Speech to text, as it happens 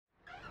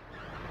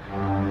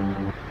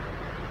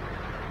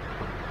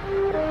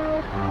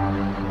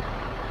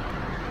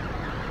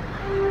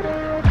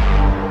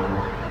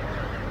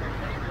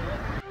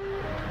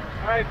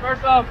Alright,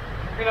 first off,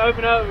 we're going to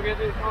open up. We're going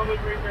to do the combo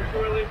break here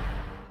shortly.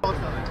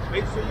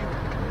 Make sure you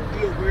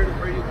be aware of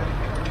where you're going to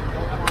get.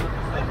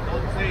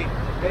 Don't say,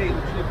 hey,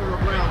 let's flip her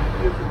around and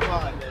flip the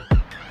five.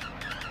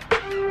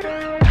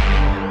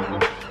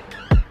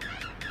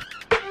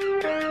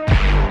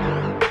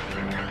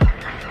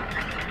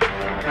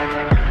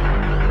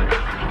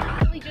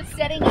 Just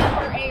setting up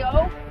our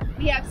AO.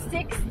 We have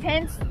 6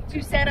 tents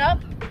to set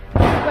up,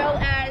 as well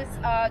as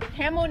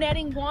camo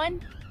netting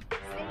 1.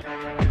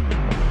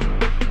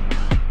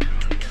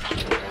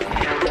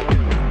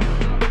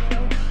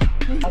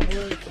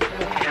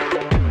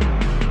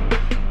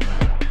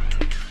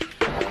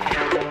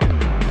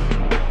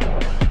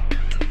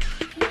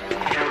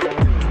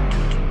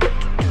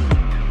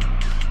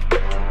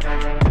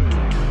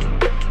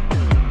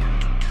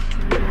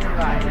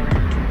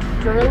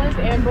 Guerrillas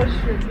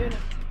ambush your unit.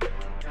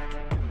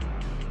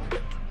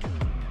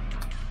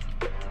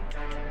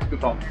 Good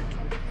call.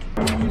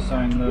 You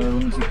sign the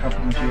limited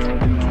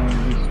confidentiality on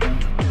this one.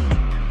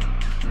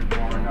 We're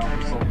going right now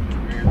consulting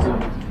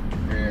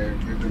career and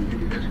giving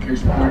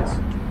education points,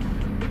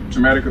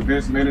 traumatic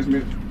events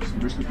management,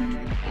 which could be.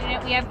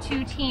 We have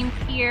 2 teams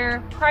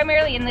here,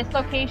 primarily in this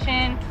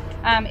location.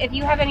 If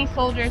you have any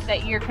soldiers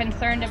that you're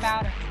concerned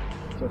about.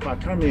 So if I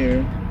come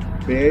here,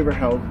 behavioral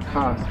health,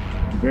 Cosc,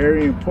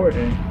 very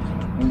important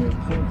when the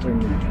teams are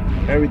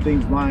new.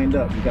 Everything's lined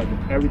up. You got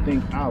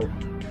everything out.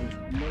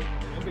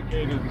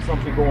 Indicators of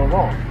something going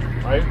wrong,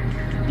 right?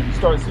 If you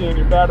start seeing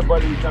your battle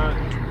buddy kind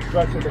of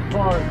stretching the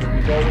car,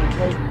 he's already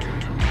late.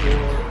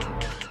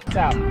 It's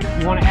out.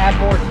 You want to add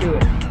more to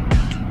it.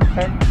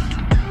 Okay?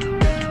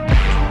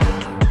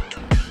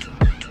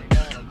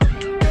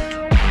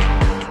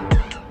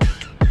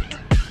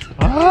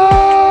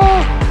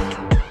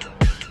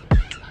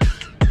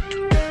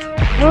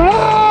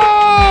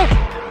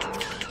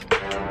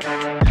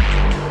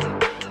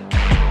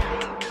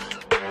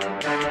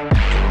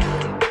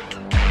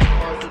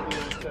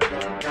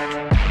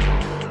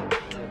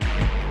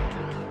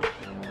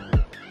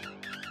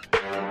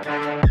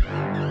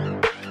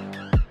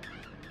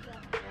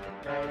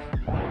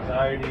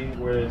 Anxiety,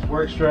 where it's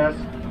work stress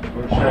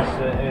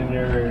in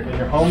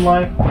your home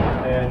life,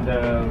 and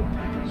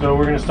so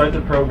we're going to start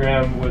the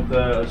program with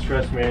a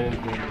stress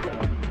management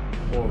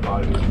full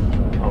body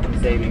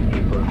of saving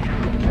people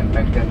and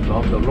make them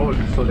love the road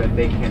so that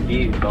they can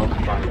be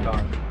loved by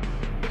God.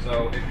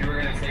 So if you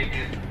were going to take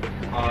it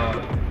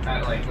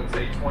at like, let's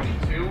say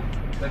 22,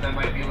 then that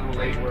might be a little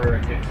late where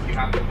if you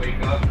have to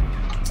wake up.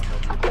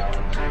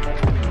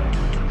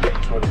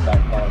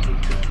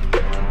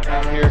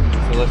 Out here,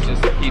 so let's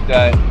just keep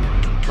that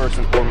first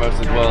and foremost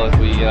as well as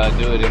we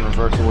do it in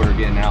reverse order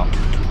getting out.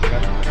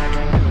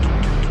 Okay.